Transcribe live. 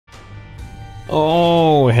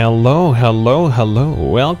Oh, hello.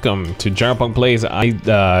 Welcome to GyroPunk Plays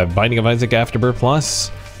Binding of Isaac Afterbirth Plus.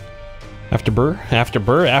 After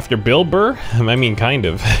Bill Burr? I mean, kind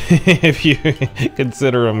of, if you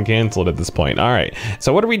consider him canceled at this point. All right,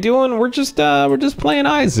 so what are we doing? We're just playing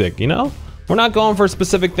Isaac, you know? We're not going for a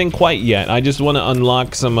specific thing quite yet. I just want to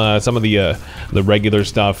unlock some of the regular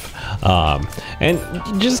stuff, and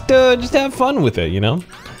just have fun with it, you know?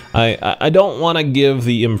 I don't want to give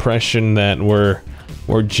the impression that we're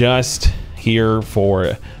just here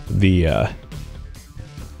for the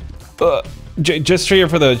just here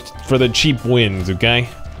for the cheap wins, okay?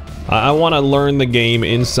 I want to learn the game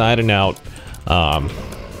inside and out,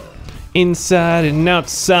 inside and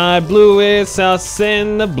outside, bluest house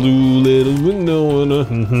and the blue little window,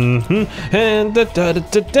 and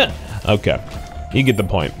okay, you get the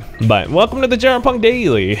point. But welcome to the GyroPunk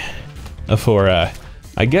Daily for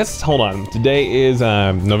I guess, hold on, today is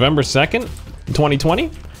November 2nd,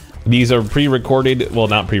 2020. These are pre-recorded, well,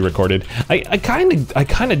 not pre-recorded. I kind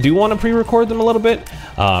of do want to pre-record them a little bit,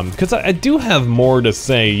 because I do have more to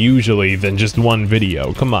say usually than just one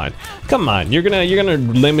video. Come on, you're gonna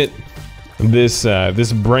limit this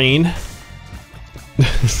this brain.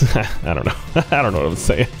 I don't know what I'm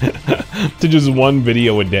saying. To just one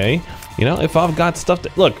video a day. You know, if I've got stuff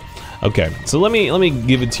to look. Okay, so let me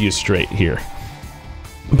give it to you straight here.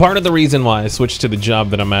 Part of the reason why I switched to the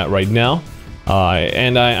job that I'm at right now,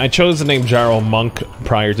 and I chose the name GyroMonk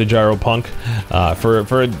prior to GyroPunk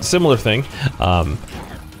for a similar thing. I'm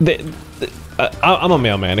a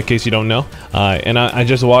mailman, in case you don't know, and I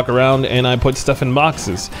just walk around and I put stuff in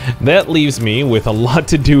boxes. That leaves me with a lot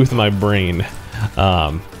to do with my brain,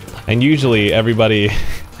 and usually everybody,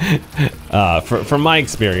 from my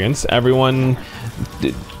experience, everyone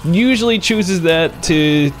usually chooses that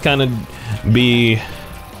to kind of be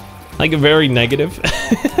like very negative.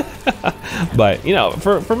 But you know,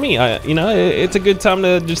 for me, you know, it's a good time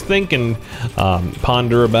to just think and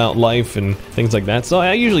ponder about life and things like that. So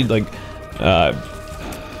I usually like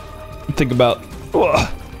think about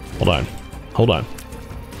hold on,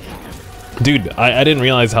 dude, I didn't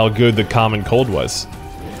realize how good the common cold was.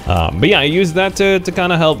 But yeah, I use that to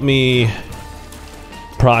kind of help me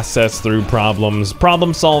process through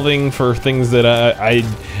problem solving for things that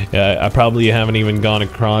I probably haven't even gone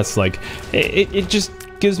across. Like it just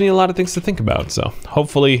gives me a lot of things to think about, so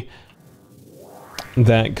hopefully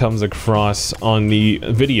that comes across on the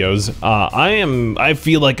videos. I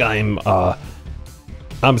feel like I'm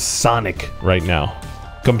Sonic right now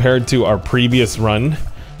compared to our previous run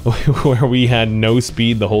where we had no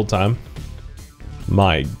speed the whole time.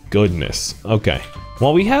 My goodness. Okay,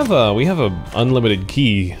 well, we have a unlimited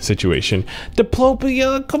key situation.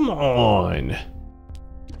 Diplopia, come on.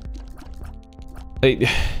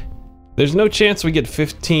 There's no chance we get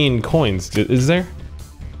 15 coins, is there?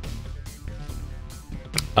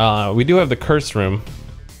 We do have the curse room.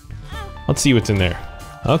 Let's see what's in there.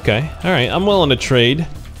 Okay, all right, I'm willing to trade.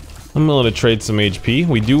 I'm willing to trade some HP.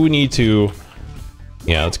 We do need to,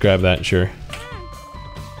 yeah, let's grab that, sure.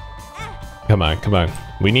 Come on.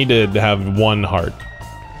 We need to have one heart.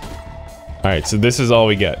 All right, so this is all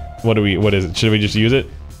we get. What is it? Should we just use it?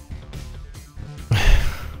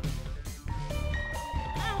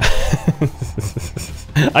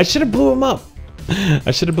 I should have blew him up.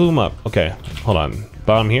 Okay, hold on.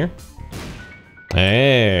 Bottom here.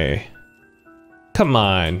 Hey. Come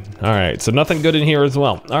on. All right, so nothing good in here as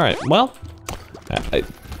well. All right, well,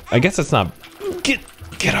 I guess it's not. Get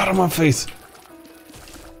out of my face.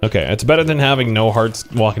 Okay, it's better than having no hearts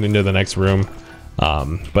walking into the next room.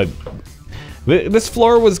 But this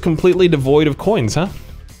floor was completely devoid of coins, huh?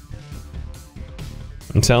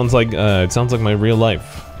 It sounds like my real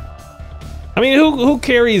life. I mean, who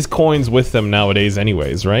carries coins with them nowadays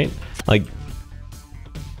anyways, right? Like,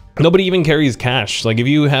 nobody even carries cash. Like, if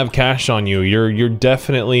you have cash on you, you're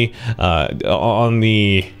definitely on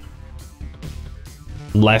the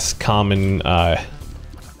less common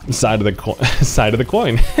side of the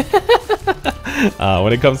coin.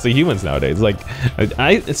 When it comes to humans nowadays. Like,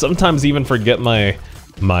 I sometimes even forget my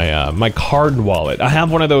card wallet. I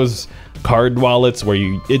have one of those card wallets where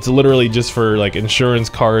it's literally just for like insurance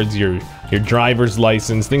cards, your driver's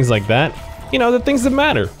license, things like that. You know, the things that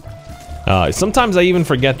matter. Sometimes I even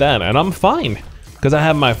forget that, and I'm fine because I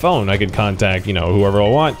have my phone. I can contact, you know, whoever I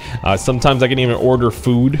want. Sometimes I can even order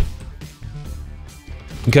food.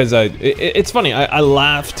 Because it's funny, I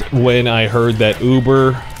laughed when I heard that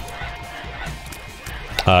Uber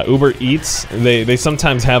Eats, they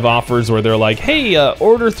sometimes have offers where they're like, hey,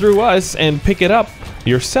 order through us and pick it up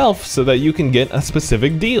yourself so that you can get a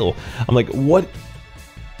specific deal. I'm like, what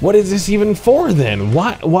What is this even for then?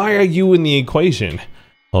 Why are you in the equation?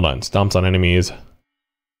 Hold on, stomps on enemies.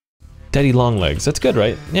 Daddy long legs, that's good,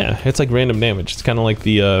 right? Yeah, it's like random damage. It's kind of like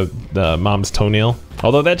the mom's toenail.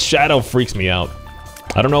 Although that shadow freaks me out.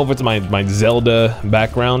 I don't know if it's my Zelda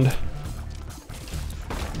background,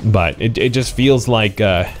 but it just feels like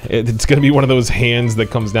it's gonna be one of those hands that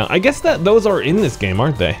comes down. I guess that those are in this game,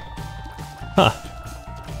 aren't they? Huh.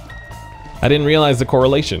 I didn't realize the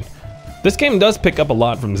correlation. This game does pick up a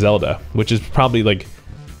lot from Zelda, which is probably like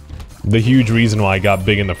the huge reason why I got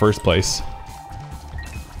big in the first place.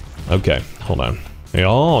 Okay, hold on.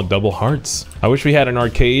 Oh, double hearts. I wish we had an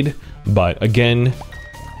arcade, but again,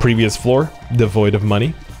 previous floor, devoid of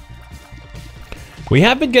money. We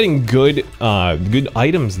have been getting good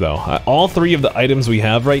items though. All three of the items we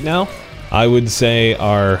have right now, I would say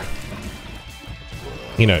are,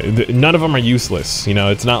 you know, none of them are useless. You know,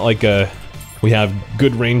 it's not like we have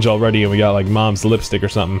good range already and we got like mom's lipstick or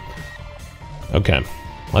something. Okay,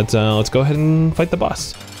 let's go ahead and fight the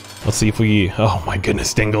boss. Let's see if we, oh my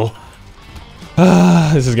goodness, Dingle.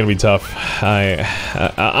 This is gonna be tough.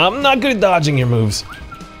 I'm not good at dodging your moves.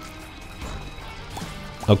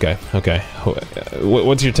 Okay, okay.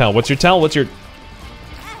 What's your tell? What's your tell? What's your...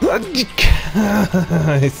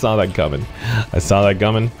 I saw that coming. I saw that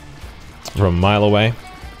coming from a mile away.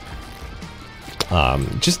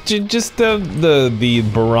 Just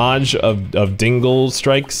the barrage of Dingle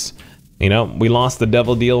strikes. You know, we lost the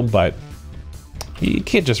devil deal, but you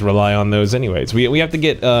can't just rely on those anyways. We have to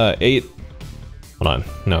get 8. Hold on.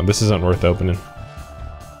 No, this isn't worth opening.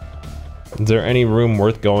 Is there any room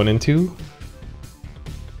worth going into?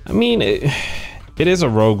 I mean, it is a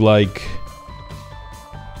roguelike.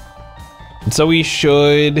 So we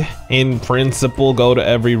should, in principle, go to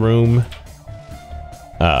every room.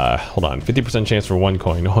 Hold on. 50% chance for 1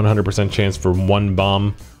 coin. 100% chance for 1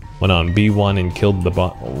 bomb. Went on B1 and killed the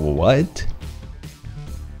bomb. What?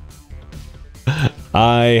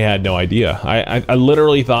 I had no idea. I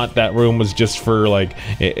literally thought that room was just for like,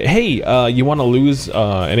 hey, you want to lose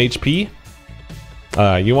an HP?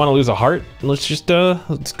 You want to lose a heart? Let's just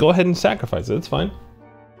let's go ahead and sacrifice it. It's fine.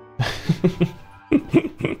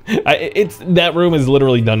 That room has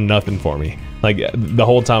literally done nothing for me. Like the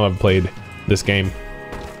whole time I've played this game.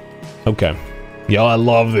 Okay. Yo, I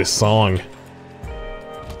love this song.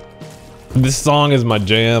 This song is my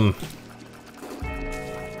jam.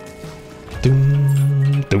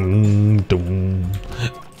 Doom, doom, doom.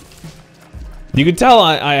 You can tell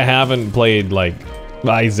I haven't played like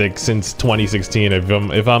Isaac since 2016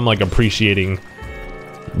 if I'm like appreciating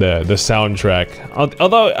the soundtrack.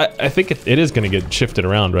 Although I think it is gonna get shifted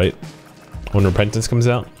around, right? When Repentance comes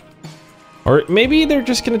out. Or maybe they're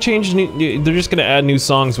just gonna change they're just gonna add new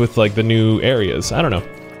songs with like the new areas. I don't know.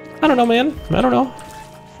 I don't know, man. I don't know.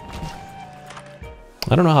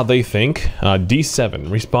 I don't know how they think. D7,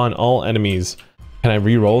 respawn all enemies. Can I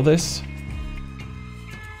re-roll this?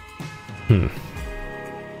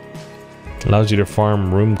 Allows you to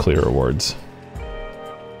farm room clear rewards.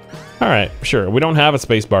 Alright, sure. We don't have a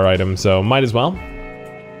spacebar item, so might as well.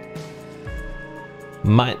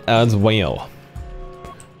 Might as well.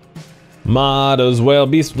 Might as well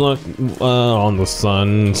be on the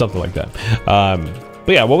sun, something like that.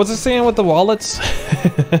 But yeah, what was it saying with the wallets?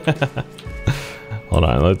 Hold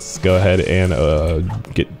on, let's go ahead and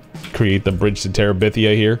create the bridge to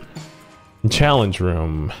Terabithia here. Challenge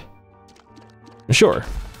room. Sure.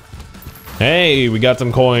 Hey, we got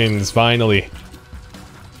some coins finally.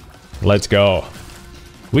 Let's go.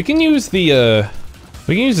 We can use the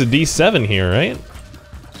D7 here, right?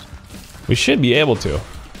 We should be able to.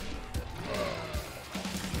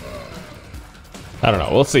 I don't know.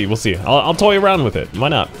 We'll see. We'll see. I'll toy around with it. Why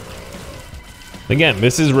not? Again,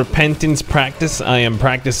 this is repentance practice. I am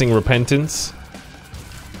practicing repentance.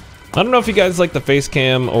 I don't know if you guys like the face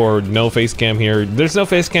cam or no face cam here. There's no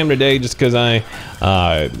face cam today just because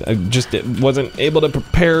I just wasn't able to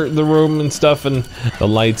prepare the room and stuff and the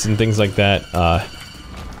lights and things like that.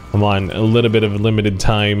 I'm on a little bit of a limited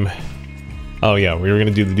time. Oh yeah, we were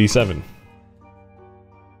gonna do the D7.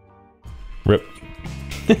 Rip.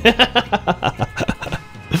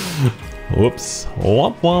 Whoops.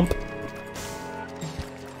 Womp womp.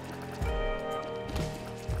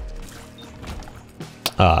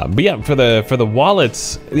 But yeah, for the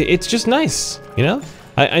wallets, it's just nice, you know.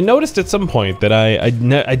 I noticed at some point that I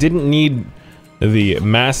didn't need the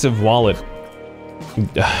massive wallet.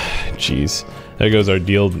 Jeez, there goes our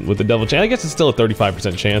deal with the devil chain. I guess it's still a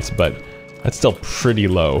 35% chance, but that's still pretty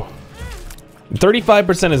low.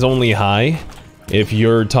 35% is only high if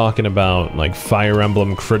you're talking about like Fire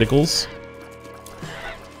Emblem criticals.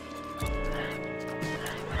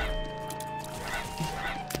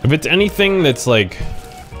 If it's anything that's like...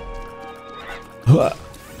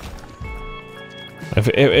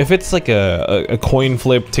 If it's like a coin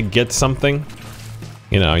flip to get something,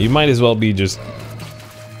 you know, you might as well be just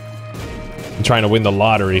trying to win the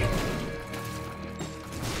lottery.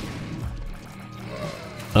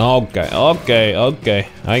 Okay.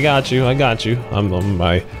 I got you.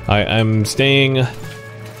 I'm staying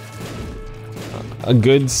a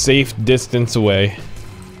good safe distance away.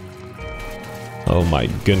 Oh my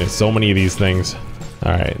goodness, so many of these things.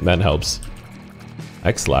 All right, that helps.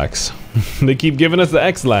 X-lax. They keep giving us the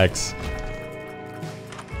X-lax.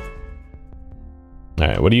 All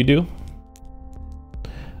right, what do you do?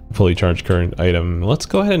 Fully charged current item. Let's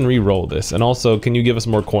go ahead and re-roll this. And also, can you give us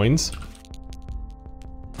more coins?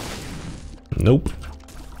 Nope.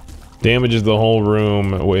 Damages the whole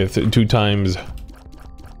room with 2 times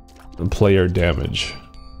player damage.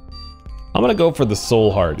 I'm gonna go for the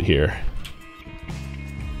soul heart here.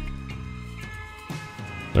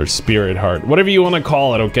 Or spirit heart. Whatever you want to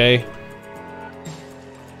call it, okay?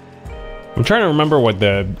 I'm trying to remember what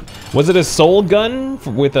the... Was it a soul gun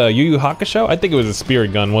with a Yu Yu Hakusho? I think it was a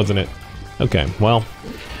spirit gun, wasn't it? Okay, well...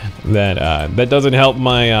 That doesn't help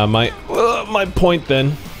my, my point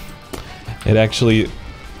then. It actually...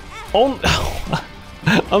 Oh,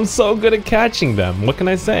 I'm so good at catching them. What can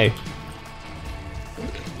I say?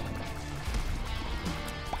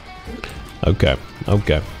 Okay.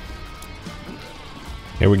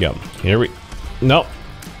 Here we go. Nope.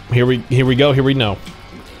 Here we go. Here we know.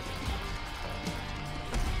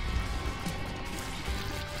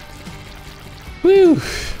 Woo.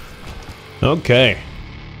 Okay.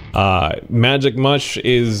 Magic Mush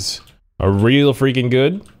is a real freaking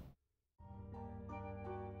good.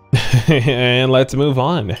 And let's move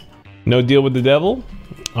on. No deal with the devil,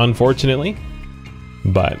 unfortunately.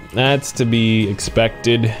 But that's to be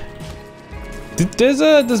expected.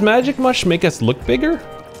 Does Magic Mush make us look bigger?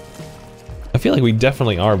 I feel like we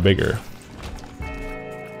definitely are bigger.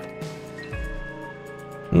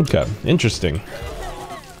 Okay, interesting.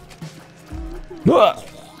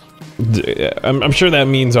 I'm sure that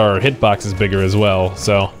means our hitbox is bigger as well,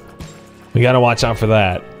 so we gotta watch out for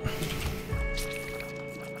that.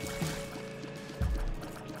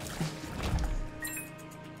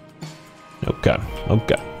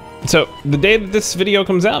 Okay. So, the day that this video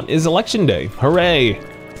comes out is election day. Hooray!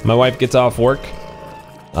 My wife gets off work.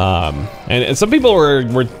 And some people were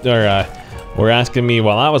asking me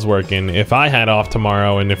while I was working if I had off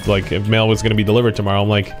tomorrow and if mail was gonna be delivered tomorrow. I'm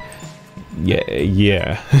like,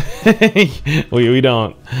 yeah. we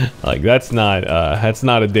don't, like, that's not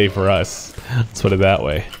a day for us. Let's put it that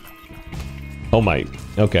way. Oh my,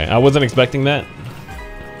 okay, I wasn't expecting that.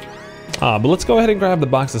 But let's go ahead and grab the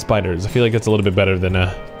box of spiders. I feel like it's a little bit better than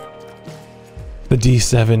the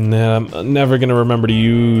D7 that I'm never gonna remember to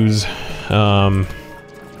use.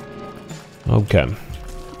 Okay.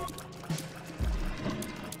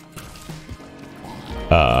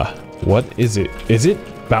 What is it? Is it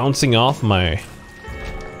bouncing off my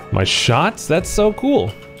shots? That's so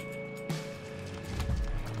cool.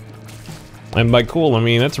 And by cool, I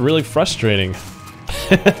mean that's really frustrating.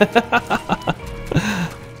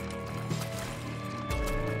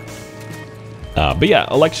 But yeah,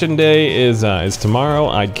 election day is tomorrow.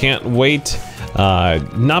 I can't wait.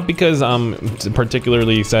 Not because I'm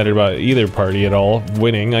particularly excited about either party at all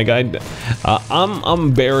winning.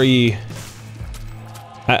 I'm very.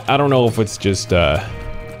 I don't know if it's just.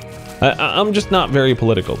 I'm just not very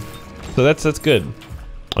political, so that's good.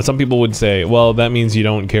 Some people would say, well, that means you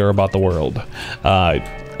don't care about the world.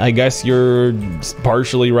 I guess you're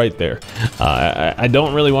partially right there. I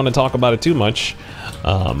don't really want to talk about it too much.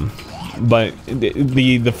 But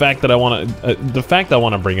the fact that I want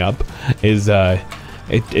to bring up is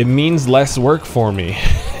it means less work for me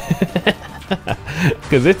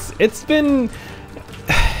because it's been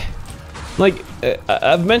like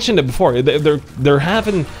I've mentioned it before. They're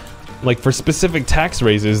having, like, for specific tax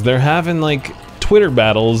raises, they're having like Twitter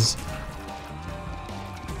battles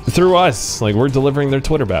through us. Like, we're delivering their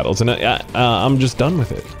Twitter battles, and I'm just done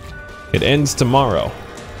with it. It ends tomorrow.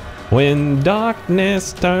 When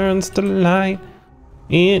darkness turns to light,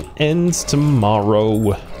 it ends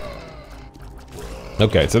tomorrow.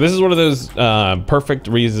 Okay, so this is one of those perfect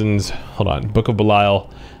reasons. Hold on, Book of Belial,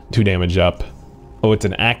 2 damage up. Oh, it's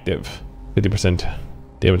an active 50%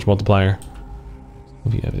 damage multiplier.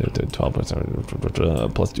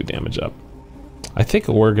 12% plus 2 damage up. I think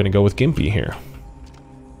we're gonna go with Gimpy here.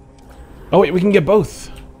 Oh wait, we can get both.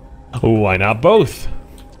 Oh, why not both?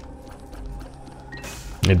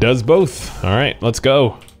 It does both. All right, let's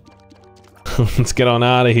go. Let's get on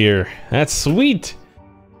out of here. That's sweet.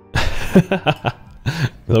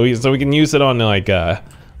 so we can use it on like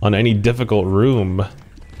on any difficult room.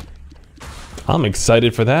 I'm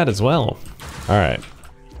excited for that as well. All right.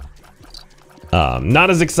 Not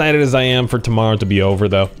as excited as I am for tomorrow to be over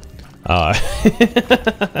though. I'm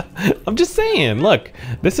just saying, look,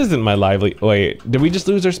 this isn't my lively. Wait, did we just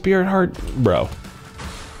lose our spirit heart, bro?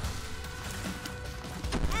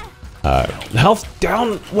 Health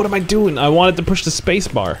down. What am I doing? I wanted to push the space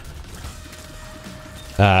bar.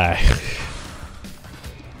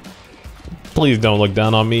 Please don't look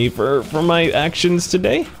down on me for my actions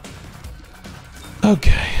today.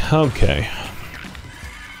 Okay.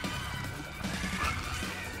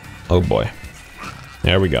 Oh boy.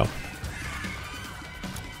 There we go.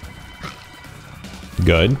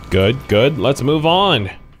 Good. Let's move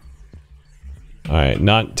on. Alright,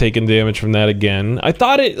 not taking damage from that again. I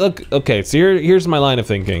thought it, look, okay, so here's my line of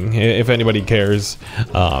thinking, if anybody cares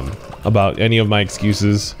about any of my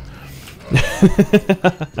excuses.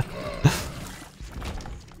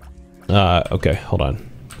 Okay, hold on.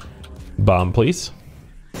 Bomb, please.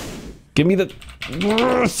 Give me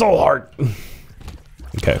the soul heart.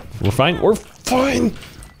 Okay, we're fine. We're fine.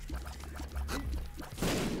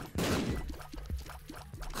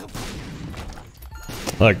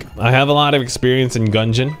 Look, I have a lot of experience in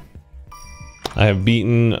Gungeon. I have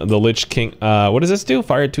beaten the Lich King. What does this do?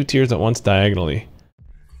 Fire 2 tears at once diagonally.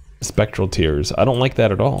 Spectral tears. I don't like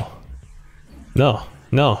that at all. No.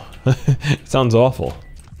 It sounds awful.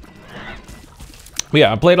 But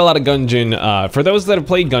yeah, I played a lot of Gungeon. For those that have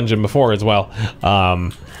played Gungeon before as well,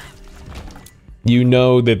 you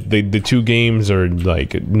know that the two games are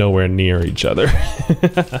like nowhere near each other.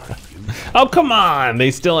 Oh, come on!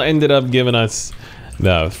 They still ended up giving us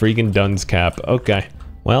the freaking Duns cap. Okay,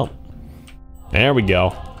 well, there we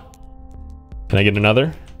go. Can I get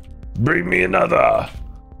another? Bring me another!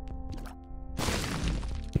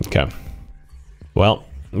 Okay. Well,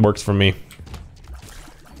 works for me.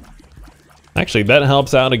 Actually, that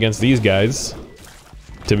helps out against these guys,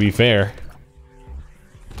 to be fair.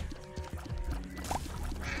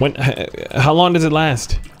 How long does it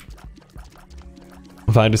last?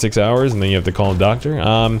 5 to 6 hours, and then you have to call a doctor.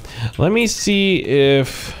 Let me see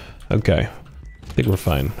if... Okay. I think we're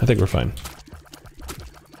fine.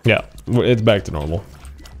 Yeah, it's back to normal.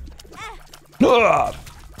 But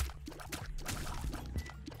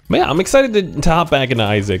yeah, I'm excited to hop back into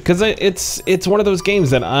Isaac, because it's one of those games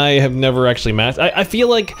that I have never actually mastered. I feel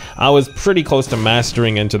like I was pretty close to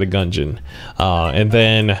mastering Enter the Gungeon. And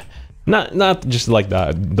then... Not just like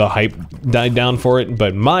the hype died down for it,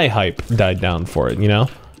 but my hype died down for it, you know?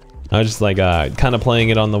 I was just like kind of playing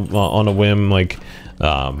it on a whim, like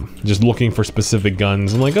just looking for specific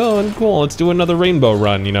guns. I'm like, oh, cool, let's do another rainbow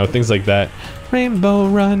run, you know, things like that. Rainbow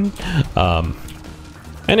run.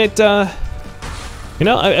 And it, you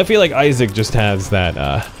know, I feel like Isaac just has that,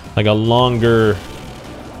 like a longer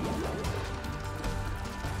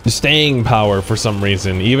staying power for some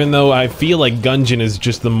reason, even though I feel like Gungeon is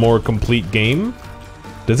just the more complete game.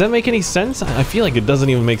 Does that make any sense? I feel like it doesn't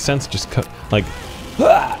even make sense, just like...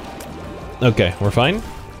 Okay, we're fine.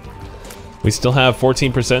 We still have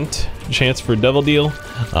 14% chance for Devil Deal.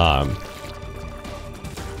 Not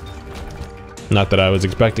that I was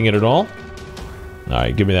expecting it at all.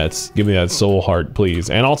 Alright, give me that soul heart, please.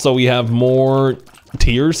 And also we have more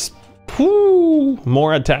tears. Woo!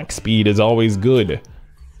 More attack speed is always good.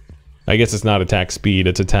 I guess it's not attack speed,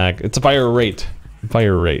 it's a fire rate.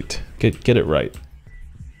 Fire rate. Get it right.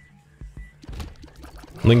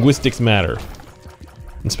 Linguistics matter.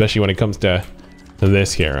 Especially when it comes to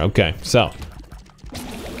this here. Okay, so.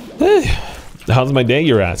 How's my day,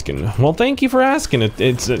 you're asking? Well, thank you for asking.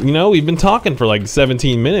 It's you know, we've been talking for like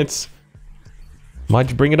 17 minutes. Why'd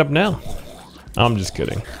you bring it up now? I'm just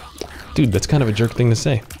kidding. Dude, that's kind of a jerk thing to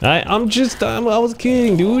say. I was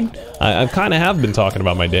kidding, dude. I kind of have been talking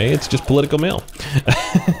about my day. It's just political mail.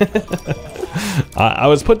 I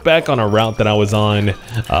was put back on a route that I was on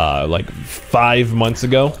like 5 months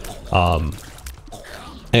ago.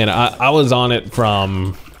 And I was on it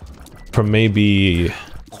from maybe,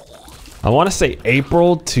 I want to say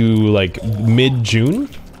April to like mid-June.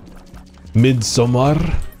 Mid-summer.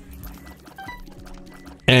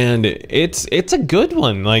 And it's a good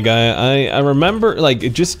one. Like I remember, like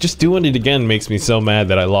just doing it again makes me so mad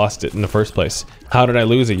that I lost it in the first place. How did I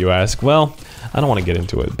lose it, you ask? Well, I don't want to get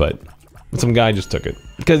into it, but some guy just took it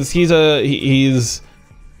because he's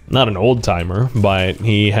not an old timer, but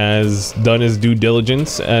he has done his due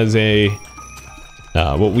diligence as a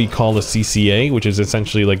what we call a CCA, which is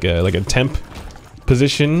essentially like a temp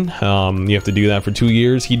position. You have to do that for 2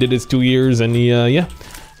 years. He did his 2 years, and he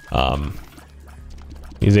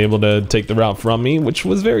he's able to take the route from me, which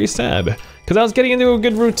was very sad. because I was getting into a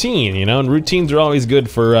good routine, you know, and routines are always good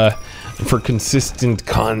for consistent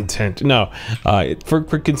content. No, for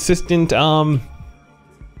consistent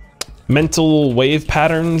mental wave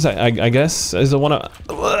patterns, I guess, is the one.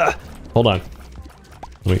 Hold on,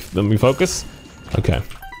 let me focus. Okay.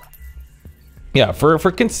 Yeah, for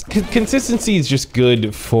consistency is just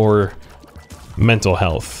good for mental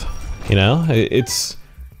health. You know, it's.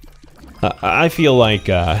 I feel like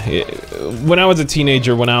when I was a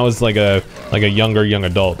teenager, when I was like a young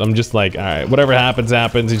adult, I'm just like, all right, whatever happens,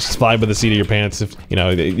 happens. You just fly by the seat of your pants. If you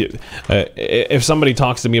know, if somebody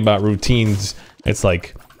talks to me about routines, it's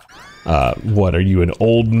like, what, are you an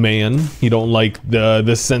old man? You don't like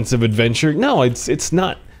the sense of adventure? No, it's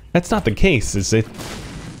not. That's not the case.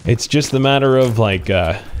 It's just the matter of like.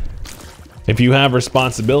 If you have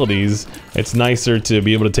responsibilities, it's nicer to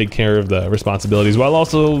be able to take care of the responsibilities while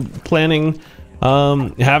also planning,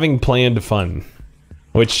 having planned fun.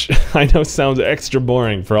 Which I know sounds extra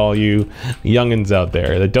boring for all you youngins out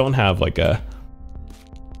there that don't have like a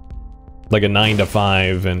 9 to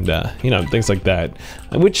 5 and you know, things like that.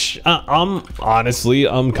 Which I'm honestly,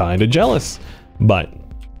 I'm kind of jealous, but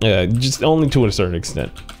just only to a certain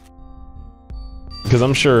extent. Because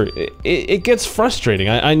I'm sure it gets frustrating.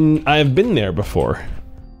 I've been there before.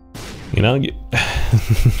 You know?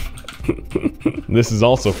 This is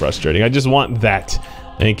also frustrating. I just want that.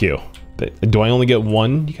 Thank you. Do I only get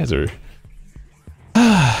one? You guys are...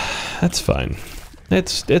 That's fine.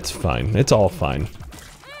 It's fine. It's all fine.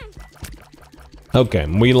 Okay,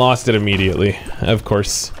 we lost it immediately. Of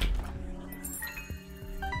course.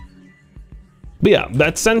 But yeah,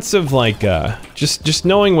 that sense of like, just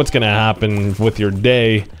knowing what's gonna happen with your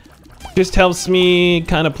day just helps me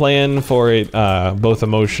kind of plan for it, both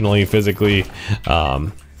emotionally, physically,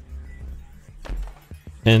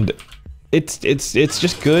 and it's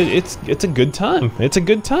just good. It's a good time. It's a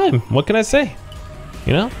good time. What can I say?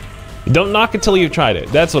 You know, don't knock it till you've tried it.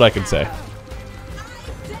 That's what I can say.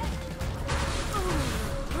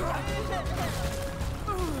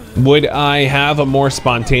 Would I have a more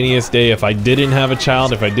spontaneous day if I didn't have a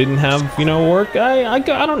child, if I didn't have, you know, work? I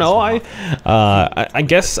don't know. I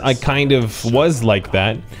guess I kind of was like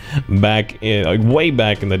that back in, like, way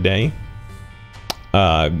back in the day.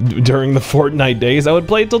 During the Fortnite days, I would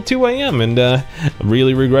play till 2 a.m. and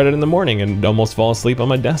really regret it in the morning and almost fall asleep on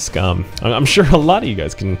my desk. I'm sure a lot of you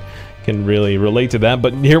guys can really relate to that.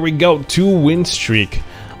 But here we go, 2-win streak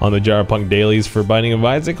on the GyroPunk Dailies for Binding of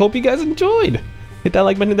Isaac. Hope you guys enjoyed. Hit that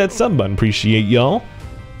like button, hit that sub button. Appreciate y'all.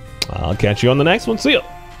 I'll catch you on the next one. See ya.